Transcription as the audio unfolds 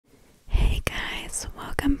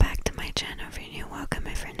welcome back to my channel. If you're new, welcome.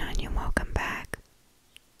 If you're not new, welcome back.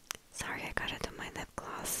 Sorry, I gotta do my lip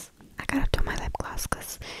gloss. I gotta do my lip gloss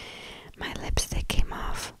because my lipstick came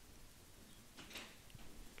off.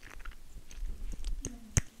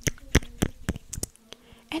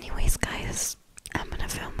 Anyways, guys, I'm gonna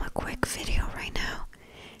film a quick video right now.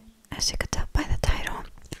 As you could tell by the title,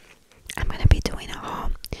 I'm gonna be doing a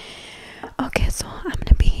haul. Okay, so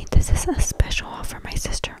this is a special haul for my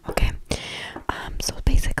sister, okay? So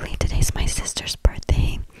basically today's my sister's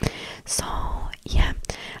birthday. So yeah,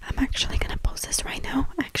 I'm actually gonna post this right now.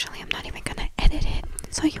 Actually, I'm not even gonna edit it,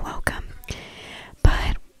 so you're welcome.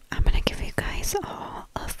 But I'm gonna give you guys all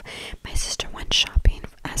of my sister went shopping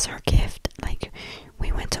as her gift. Like,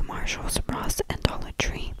 we went to Marshall's, Ross, and Dollar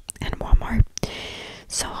Tree, and Walmart.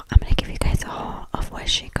 So I'm gonna give you guys all of what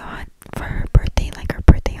she got for her birthday, like her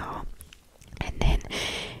birthday haul. And then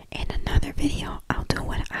in another video, I'll do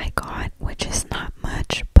what I got, which is not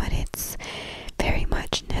much, but it's very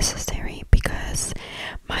much necessary because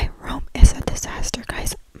my room is a disaster,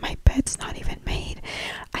 guys. My bed's not even made.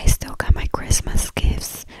 I still got my Christmas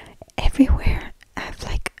gifts everywhere. I have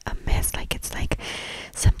like a mess. Like, it's like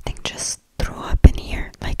something just threw up in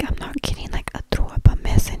here. Like, I'm not kidding. Like, I threw up a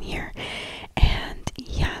mess in here. And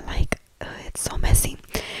yeah, like, it's so messy.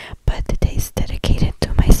 But today's dedicated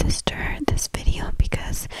to my sister, this video,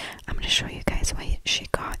 because I'm gonna show you guys what she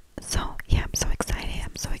got. So yeah, I'm so excited.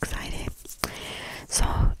 I'm so excited. So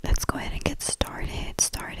let's go ahead and get started.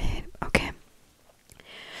 Okay.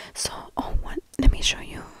 So let me show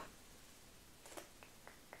you.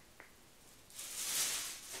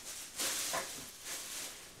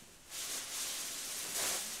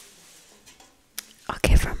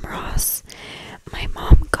 Okay, from Ross, my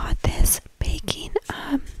mom got this baking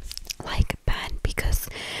like pan because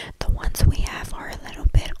the ones we have are a little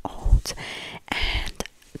bit old, and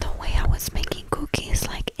the way I was making cookies,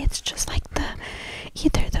 like, it's just like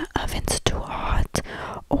either the oven's too hot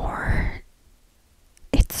or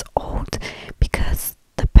it's old because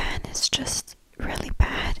the pan is just really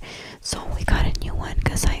bad. So we got a new one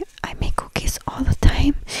because I make cookies all the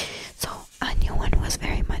time, so a new one was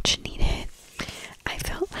very much needed. I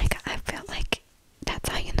felt like that's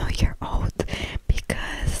how you know you're old,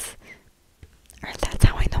 because, or that's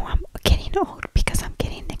how I know I'm getting old, because I'm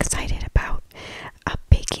getting excited about a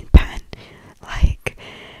baking pan. Like,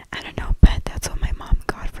 I don't know, but that's what my mom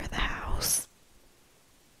got for the house.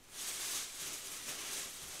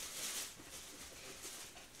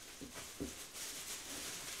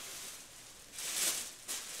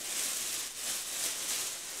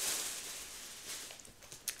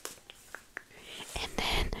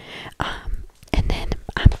 And then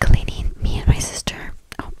I'm cleaning. Me and my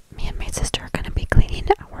sister are gonna be cleaning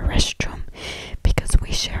our restroom because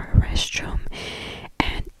we share a restroom,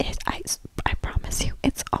 and I promise you,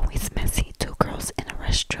 it's always messy. Two girls in a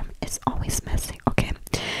restroom is always messy. Okay,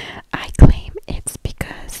 I claim it's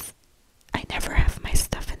because I never have my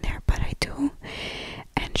stuff in there, but I do,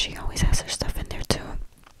 and she always has her stuff in there too.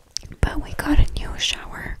 But we got a new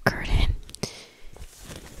shower curtain.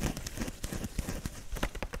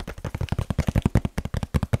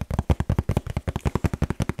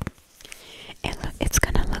 It's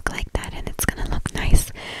gonna look like that, and it's gonna look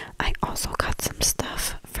nice. I also got some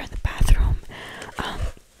stuff for the bathroom,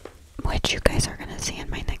 which you guys are gonna see in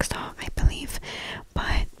my next haul, I believe.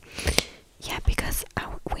 But yeah, because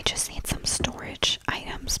we just need some storage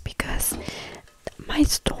items, because my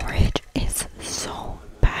storage is so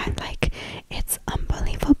bad. Like, it's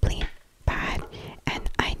unbelievably bad, and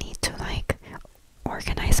I need to, like,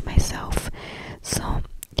 organize myself. So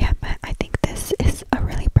yeah, but I think this is a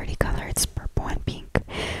really pretty color. It's purple and pink,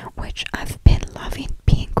 which I've been loving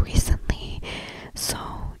pink recently. So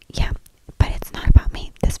yeah, but it's not about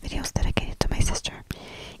me. This video is dedicated to my sister,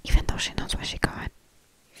 even though she knows what she got.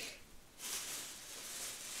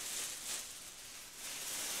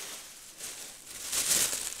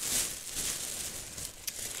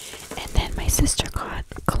 And then my sister got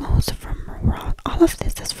clothes from Ross. All of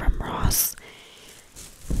this is from Ross.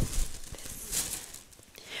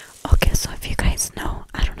 Okay, so if you guys know,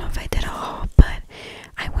 I don't know if I did a haul, but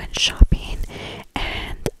I went shopping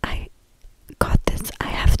and I got this. I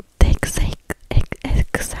have the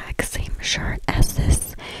exact same shirt as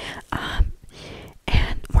this,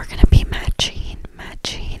 and we're gonna be matching.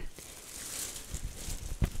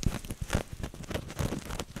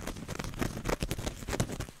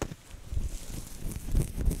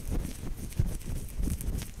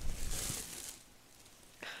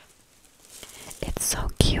 It's so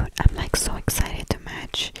cute. I'm like so excited to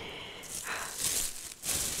match.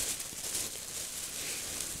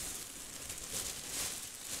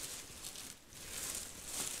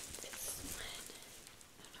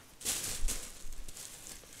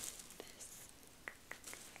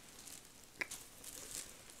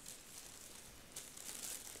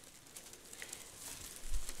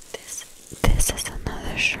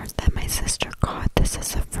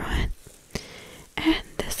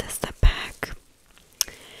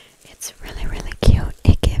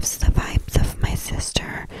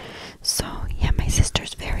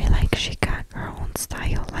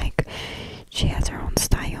 she has her own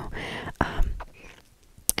style.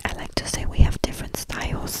 I like to say we have different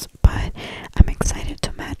styles, but I'm excited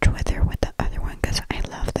to match with her with the other one because I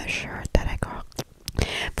love the shirt that I got.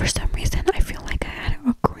 For some reason, I feel like I had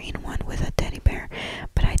a green one with a teddy bear,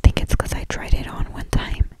 but I think it's because I tried it on one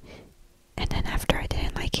time, and then after I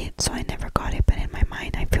didn't like it, so I never got it, but in my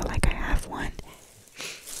mind, I feel like I have one.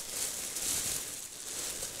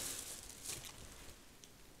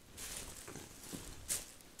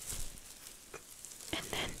 And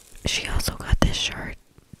then she also got this shirt.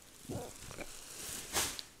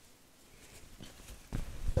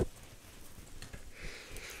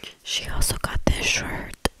 She also got this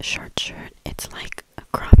short shirt. It's like a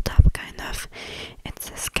crop top kind of. It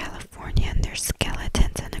says California and there's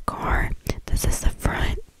skeletons in a car. This is the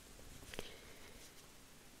front.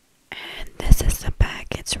 And this is the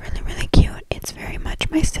back. It's really, really cute. It's very much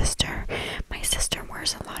my sister. My sister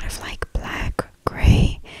wears a lot of like black,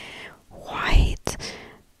 gray, white,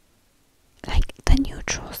 like the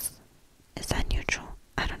neutrals. Is that neutral?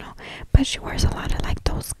 I don't know, but she wears a lot of like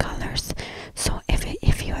those colors. So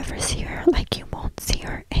if you ever see her, like you won't see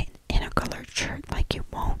her in a colored shirt. Like you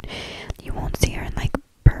won't see her in like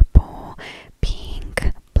purple,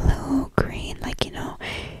 pink, blue, green. Like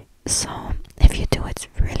So if you do, it's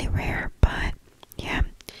really rare. But yeah.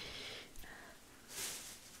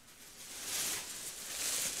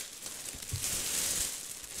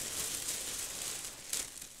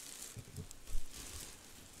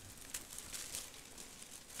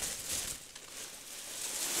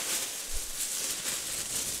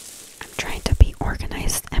 Trying to be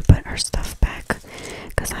organized and put her stuff back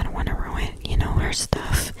because I don't want to ruin, her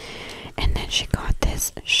stuff. And then she got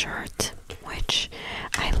this shirt, which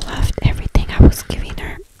I loved everything I was giving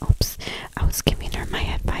her. I was giving her my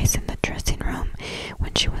advice in the dressing room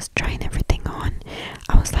when she was trying everything on.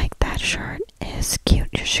 I was like, that shirt is cute,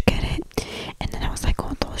 you should get it. And then I was like,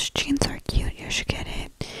 oh, those jeans are cute, you should get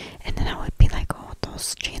it. And then I would be like, oh,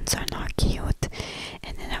 those jeans are not cute.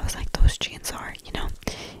 And then I was like, those jeans are,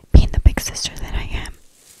 being the big sister that I am.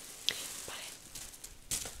 But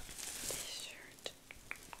this shirt,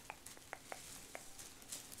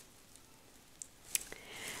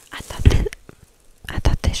 I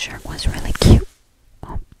thought this shirt was really cute.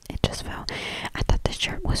 Oh, it just fell. I thought this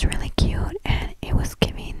shirt was really cute, and it was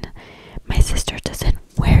giving. My sister doesn't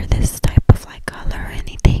wear this type of like color or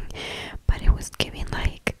anything, but it was giving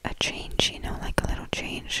like a change, like a little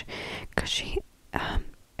change, because she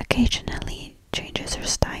occasionally changes her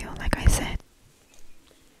style, like I said.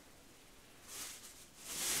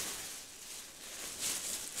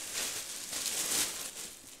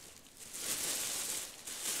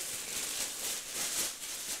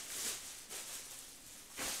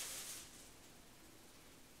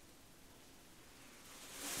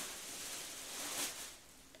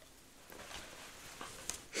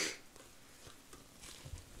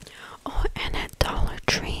 Oh, and at Dollar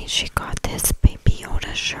Tree, she got this Baby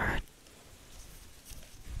Yoda shirt.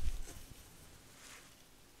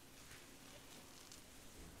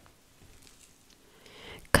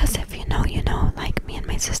 Cause if you know, like me and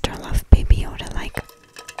my sister love Baby Yoda, like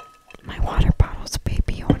my water bottles,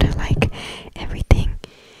 Baby Yoda, like everything.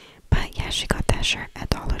 But yeah, she got that shirt at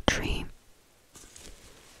Dollar Tree.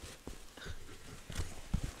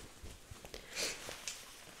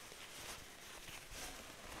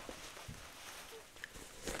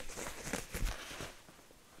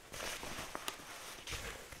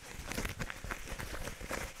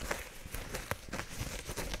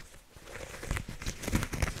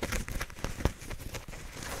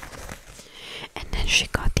 She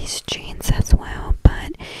got these jeans as well,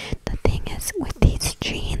 but the thing is with these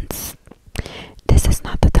jeans, this is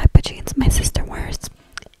not the type of jeans my sister wears.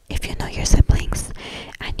 If you know your siblings,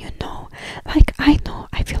 and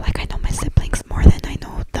I feel like I know my siblings more than I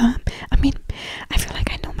know them. I feel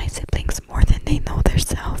like I know my siblings more than they know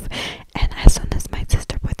themselves. And as soon as my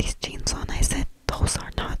sister put these jeans on, I said, those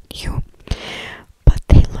are not you. But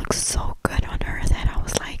they look so good on her that I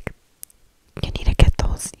was like, you need to get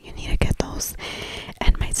those.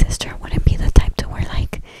 And my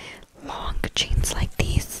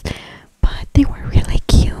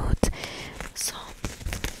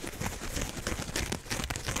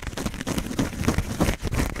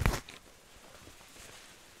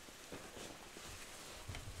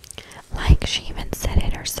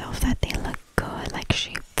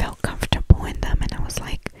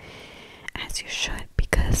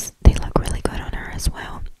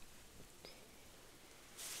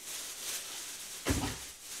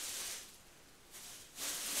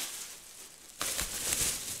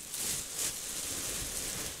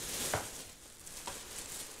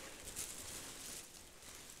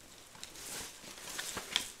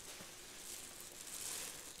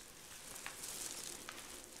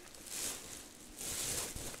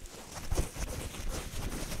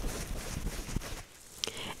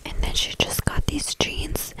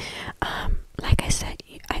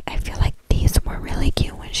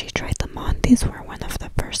these were one of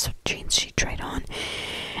the first jeans she tried on,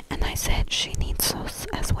 and I said she needs those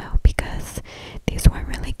as well because these were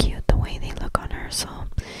really cute the way they look on her. So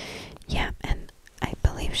yeah, and I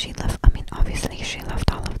believe she loved, I mean obviously she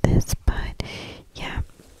loved all of this, but yeah,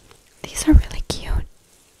 these are really cute.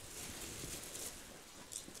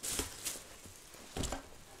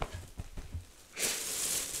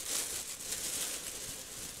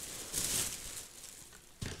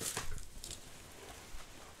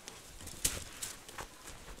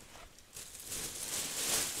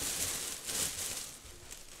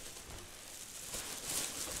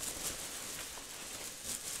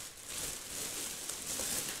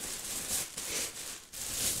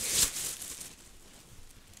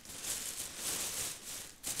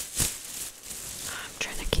 I'm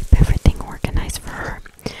trying to keep everything organized for her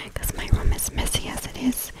because my room is messy as it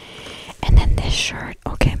is. And then this shirt,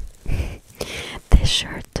 okay, this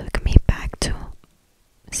shirt took me back to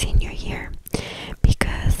senior year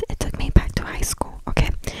because it took me back to high school, okay,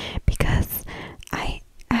 because I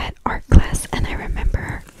had art class and I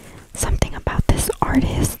remember something about this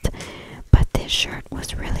artist, but this shirt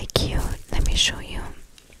was really cute. Let me show you.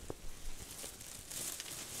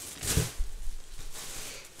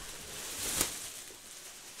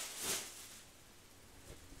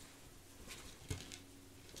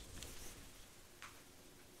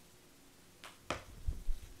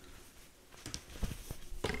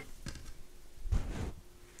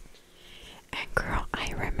 And girl,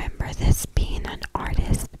 I remember this being an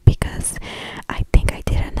artist because I think I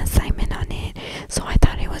did an assignment on it, so I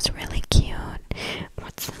thought it was really cute.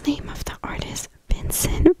 What's the name of the artist?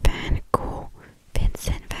 Vincent Van Gogh.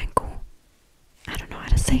 Vincent Van Gogh. I don't know how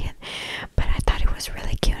to say it, but I thought it was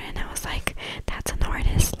really cute, and I was like, that's an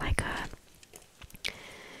artist, like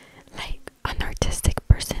an artistic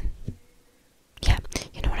person. Yeah,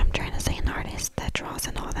 you know what I'm trying to say, an artist that draws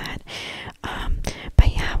and all that.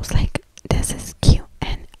 But yeah, I was like, this is cute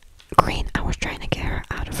and green. I was trying to get her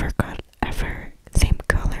out of her same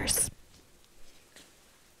colors.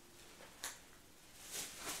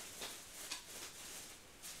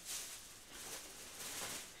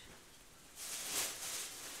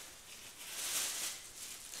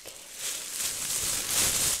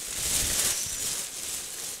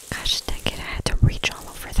 Gosh dang it, I had to reach all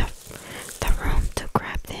over the room to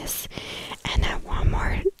grab this. And at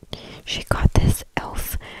Walmart, she got this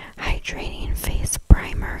e.l.f. hydrating face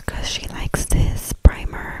primer because she likes this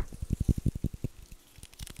primer.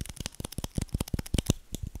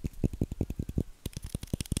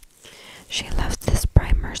 She loves this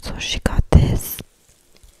primer, so she got this.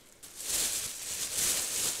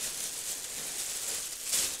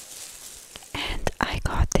 And I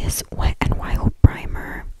got this Wet n Wild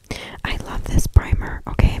primer. I love this primer,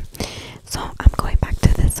 okay? So I'm going back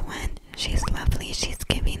to this one. She's lovely. She's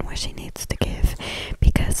giving what she needs to give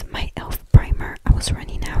because my e.l.f. primer, I was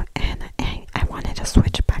running out and I wanted to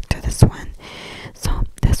switch back to this one. So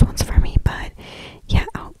this one's for me, but yeah,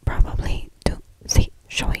 I'll probably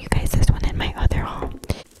show you guys this one in my other haul.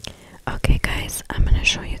 Okay guys, I'm gonna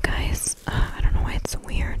show you guys, I don't know why it's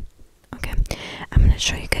weird. Okay, I'm gonna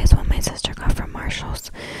show you guys what my sister got from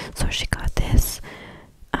Marshall's. So she got this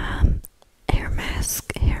hair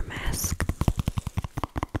mask.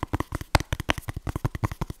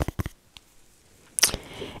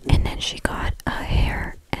 And then she got a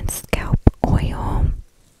hair and scalp oil.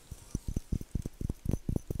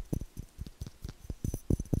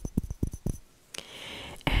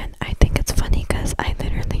 And I think it's funny because I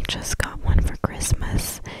literally just got one for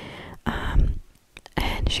Christmas.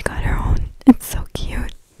 And she got her own. It's so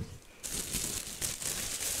cute.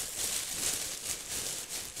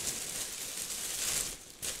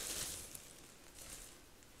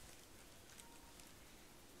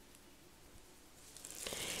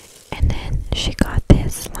 And then she got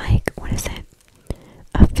this, like, what is it?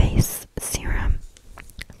 A face serum.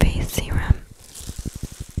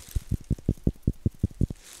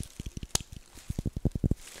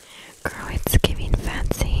 Girl, it's giving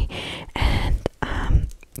fancy. And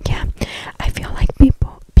yeah, I feel like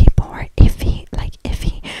people are iffy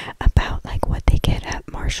about like what they get at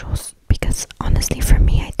Marshall's, because honestly for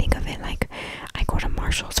me, I think of it like I go to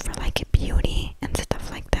Marshall's for like beauty and stuff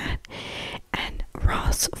like that, and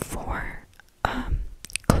Ross for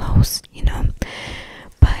clothes, you know.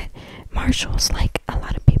 But Marshall's, like, a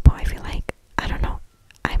lot of people, I feel like, I don't know,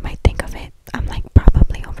 I might think of it, I'm like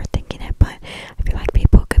probably overthinking it, but I feel like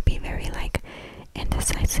people could be very like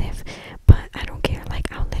indecisive. But I don't care,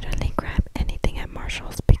 like I'll literally grab anything at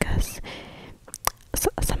Marshall's because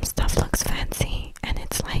some stuff looks fancy and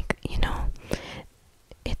it's like, you know,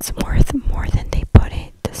 it's worth more than they put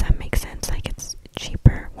it. Does that make sense? Like, it's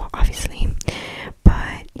cheaper. Well, obviously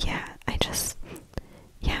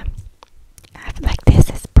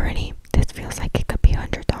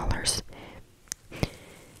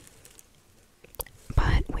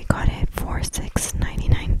got it for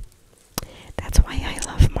 $6.99. That's why I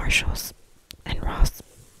love Marshalls and Ross.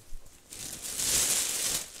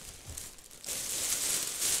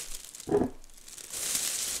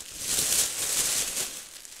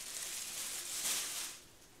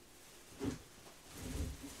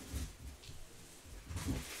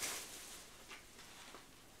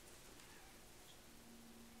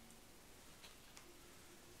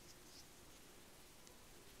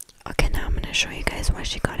 Okay, now I'm gonna show you guys what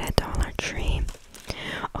she got at Dollar Tree.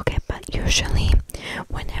 Okay, but usually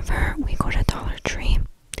whenever we go to Dollar Tree,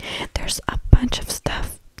 there's a bunch of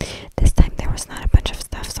stuff. This time there was not a bunch of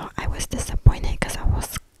stuff, so I was disappointed because I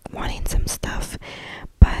was wanting some stuff.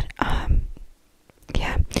 But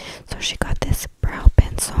yeah, so she got this brow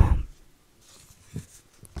pencil.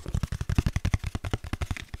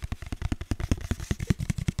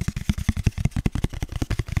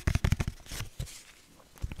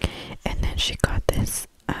 And then she got this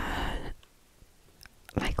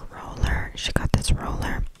like roller. She got this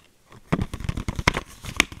roller.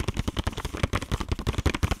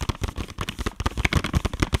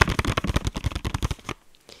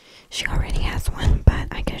 She already has one, but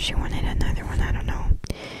I guess she wanted another one, I don't know.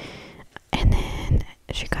 And then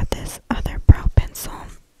she got this other brow pencil.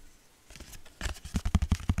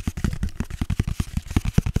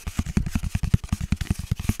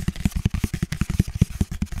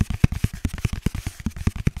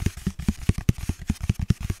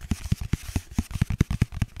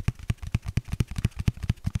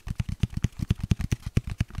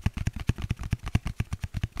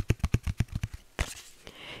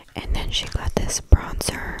 And then she got this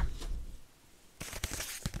bronzer.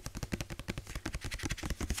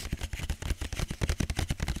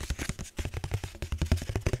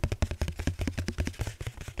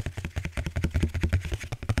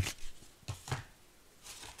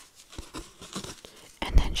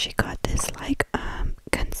 And then she got this like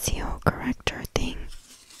conceal corrector thing.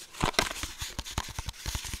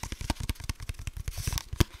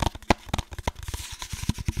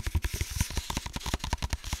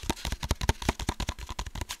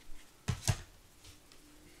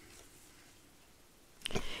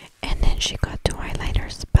 And then she got two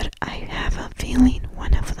highlighters, but I have a feeling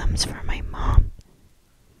one of them's for my mom.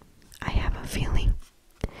 I have a feeling.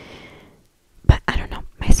 But I don't know.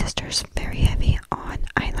 My sister's very heavy on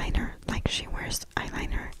eyeliner. Like she wears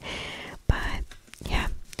eyeliner. But yeah,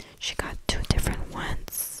 she got two different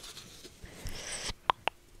ones.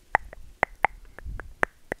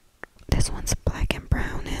 This one's black and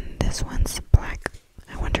brown and this one's black.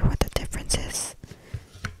 I wonder what the difference is.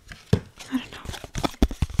 I don't know.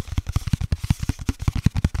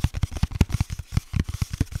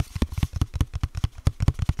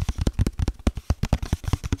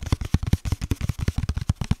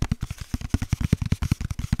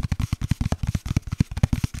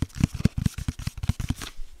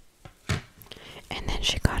 And then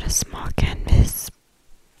she got a small canvas.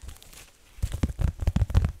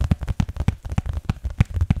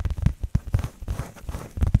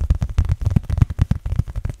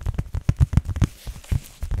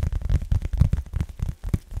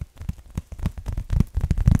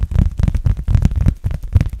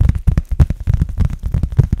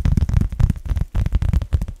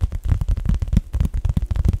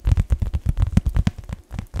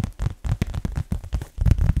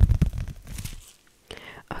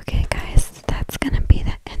 Okay guys, that's gonna be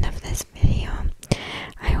the end of this video.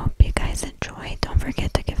 I hope you guys enjoyed. Don't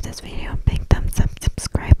forget to give this video a big thumbs up,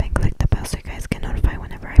 subscribe, and click the bell so you guys get notified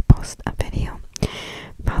whenever I post a video.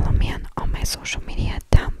 Follow me on all my social media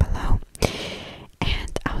down below.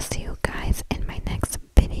 And I'll see you guys in my next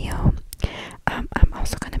video. I'm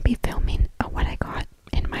also gonna be filming what I got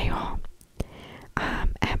in my haul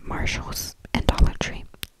at Marshall's.